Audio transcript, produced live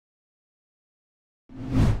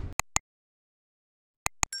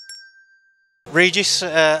Regis,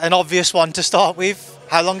 an obvious one to start with.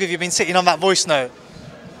 How long have you been sitting on that voice note?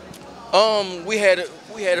 We had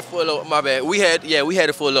it for a little. My bad. We had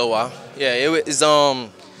it for a little while. Yeah, it was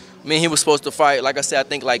me and he was supposed to fight. Like I said, I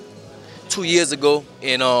think like 2 years ago,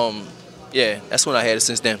 and yeah, that's when I had it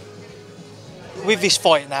since then. With this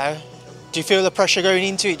fight now, do you feel the pressure going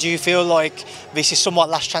into it? Do you feel like this is somewhat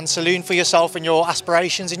last chance saloon for yourself and your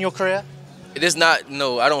aspirations in your career? It is not.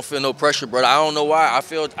 No, I don't feel no pressure, brother. I don't know why.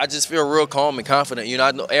 I just feel real calm and confident. You know,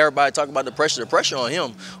 I know everybody talk about the pressure. The pressure on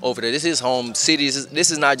him over there. This is his home city.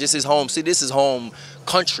 This is not just his home city. This is home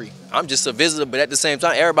country. I'm just a visitor, but at the same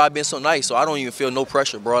time, everybody been so nice, so I don't even feel no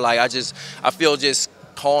pressure, bro. Like I feel just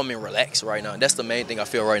calm and relaxed right now. That's the main thing I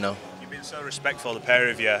feel right now. You've been so respectful, the pair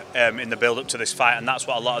of you, in the build-up to this fight, and that's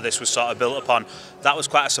what a lot of this was sort of built upon. That was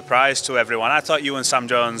quite a surprise to everyone. I thought you and Sam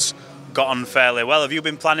Jones got on fairly well. Have you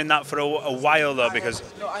been planning that for a while though? Because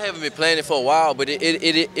no, I haven't been planning for a while, but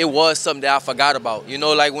it was something that I forgot about. You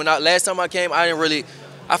know, like last time I came,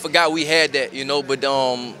 I forgot we had that. You know, but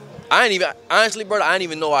I ain't even honestly, brother, I didn't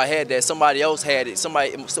even know I had that. Somebody else had it.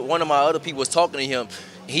 One of my other people was talking to him.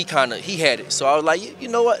 He had it. So I was like, you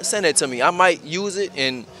know what? Send that to me. I might use it,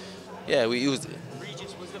 and yeah, we used it.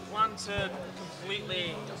 Regis, was the plan to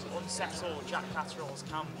completely unsettle Jack Catterall's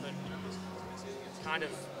camp and kind of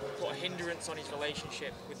put a hindrance on his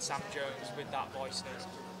relationship with Sam Jones with that voice note?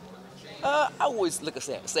 I always look at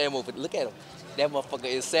Sam. Sam over. Look at him. That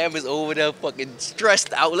motherfucker Sam is over there fucking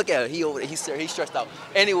stressed out. Look at him. He over there. He's stressed out.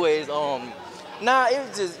 Anyways, nah, it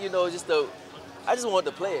was just I just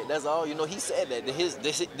wanted to play it. That's all. You know, he said that.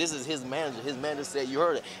 This is his manager. His manager said, you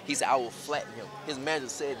heard it. He said I will flatten him. His manager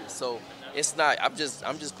said it. So it's not. I'm just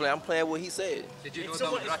playing. I'm playing what he said. Did you know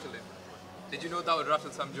that would rattle him? Did you know that would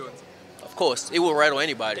rattle Sam Jones? Of course, it will rattle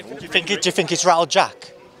anybody. Do you think it's rattled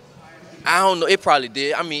Jack? I don't know. It probably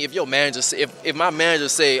did. I mean, if your manager, if my manager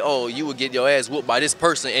say, "Oh, you would get your ass whooped by this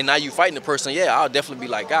person," and now you fighting the person, yeah, I'll definitely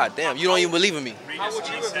be like, "God damn, you don't even believe in me." How would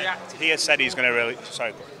you have reacted? he has said he's going to really.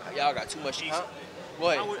 Sorry. Y'all got too much. Huh?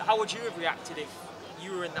 How would you have reacted if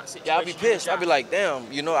you were in that situation? Yeah, I'd be pissed. I'd be like,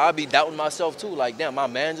 damn, you know, I'd be doubting myself too. Like, damn, my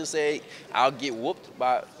manager said I'll get whooped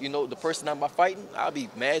by, you know, the person I'm fighting. I'll be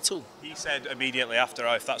mad too. He said immediately after,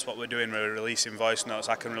 oh, if that's what we're doing, we're releasing voice notes,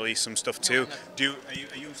 I can release some stuff too. Are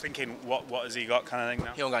you thinking, what has he got kind of thing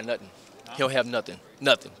now? He don't got nothing. No? He don't have nothing.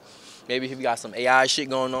 Nothing. Maybe he got some AI shit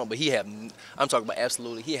going on, but I'm talking about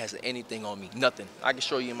absolutely, he has anything on me. Nothing. I can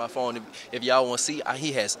show you in my phone if y'all want to see,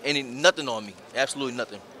 he has nothing on me. Absolutely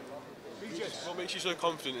nothing. What makes you so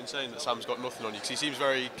confident in saying that Sam's got nothing on you? Because he seems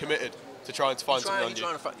very committed to trying to find something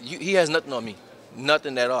on you. He has nothing on me.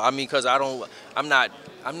 Nothing at all. I mean, because I'm not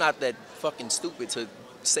that fucking stupid to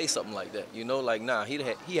say something like that. You know, like, nah,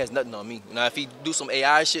 he has nothing on me. Now, if he do some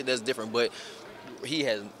AI shit, that's different, but he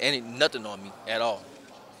has nothing on me at all.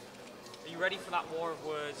 Are you ready for that war of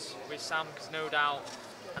words with Sam? Because no doubt,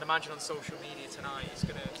 I'd imagine on social media tonight he's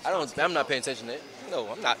gonna. I'm not paying attention to it. No,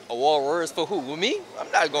 I'm not. A war of words for who? With me? I'm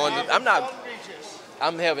not going.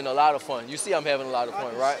 I'm having a lot of fun. You see, I'm having a lot of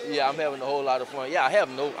fun, right? Yeah, I'm having a whole lot of fun. Yeah,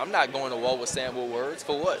 I'm not going to war with Sam with words.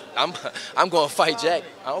 For what? I'm going to fight Jack.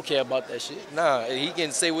 I don't care about that shit. Nah, he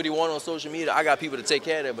can say what he wants on social media. I got people to take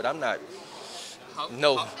care of that, but I'm not. How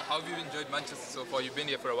have you enjoyed Manchester so far? You've been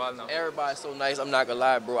here for a while now. Everybody's so nice. I'm not gonna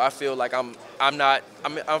lie, bro. I feel like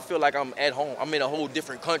I feel like I'm at home. I'm in a whole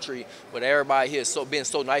different country, but everybody here is been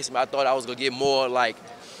so nice to me. I thought I was gonna get more like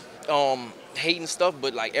hating stuff,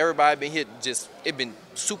 but like everybody been here it been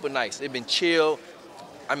super nice. It been chill.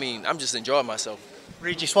 I mean, I'm just enjoying myself.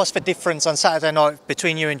 Regis, what's the difference on Saturday night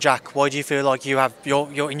between you and Jack? Why do you feel like you have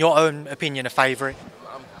in your own opinion, a favourite?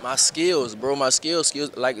 My skills, bro. My skills.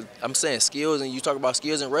 Like I'm saying, skills, and you talk about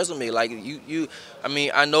skills and resume. Like I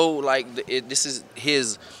mean, I know like this is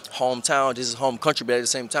his hometown, this is home country, but at the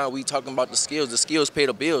same time, we talking about the skills. The skills pay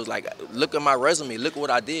the bills. Like, look at my resume. Look what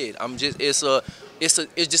I did. It's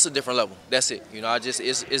just a different level. That's it. You know,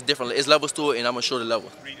 it's different. It's levels to it, and I'm gonna show the level.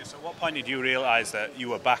 Regis, at what point did you realise that you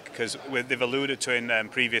were back? Because they've alluded to in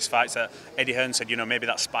previous fights that Eddie Hearn said, you know, maybe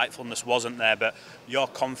that spitefulness wasn't there, but you're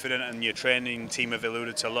confident, and your training team have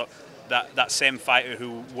alluded to, look, that same fighter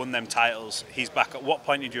who won them titles, he's back. At what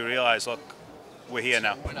point did you realise, look, we're here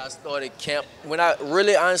now? When I started camp,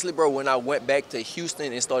 honestly, bro, when I went back to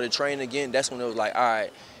Houston and started training again, that's when it was like, all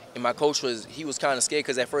right. And my coach he was kind of scared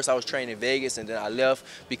because at first I was training in Vegas, and then I left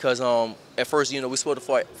because at first, you know, we were supposed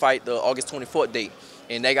to fight the August 24th date,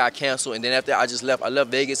 and that got canceled. And then after I just left, I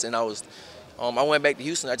left Vegas, and I went back to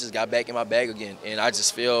Houston. I just got back in my bag again, and I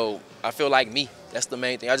feel like me. That's the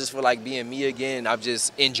main thing. I just feel like being me again. I'm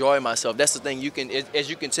just enjoying myself. That's the thing. As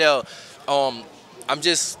you can tell, I'm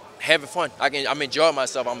just having fun. I'm enjoying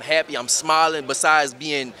myself. I'm happy. I'm smiling. Besides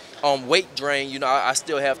being weight drain, you know, I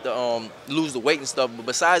still have to lose the weight and stuff. But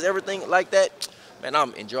besides everything like that, man,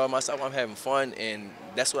 I'm enjoying myself. I'm having fun, and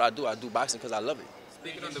that's what I do. I do boxing because I love it.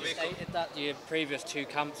 Speaking on the vehicle, you stated that your previous 2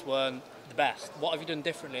 camps weren't the best. What have you done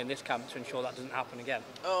differently in this camp to ensure that doesn't happen again?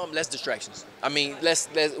 Less distractions. I mean,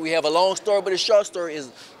 we have a long story, but the short story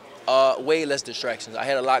is way less distractions. I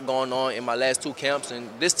had a lot going on in my last 2 camps, and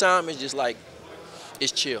this time it's just like,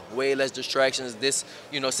 it's chill, way less distractions. This,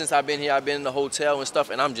 you know, since I've been here, I've been in the hotel and stuff,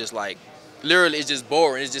 and I'm just like, literally, it's just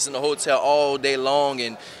boring. It's just in the hotel all day long,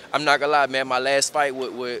 and I'm not gonna lie, man, my last fight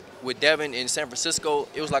with Devin in San Francisco,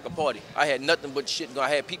 it was like a party. I had nothing but shit going.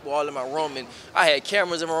 I had people all in my room, and I had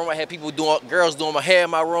cameras in my room. I had people girls doing my hair in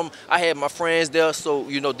my room. I had my friends there, so,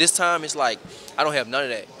 you know, this time it's like, I don't have none of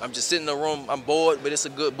that. I'm just sitting in the room. I'm bored, but it's a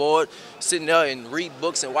good board. Sitting there and read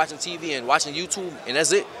books and watching TV and watching YouTube, and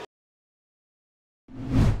that's it.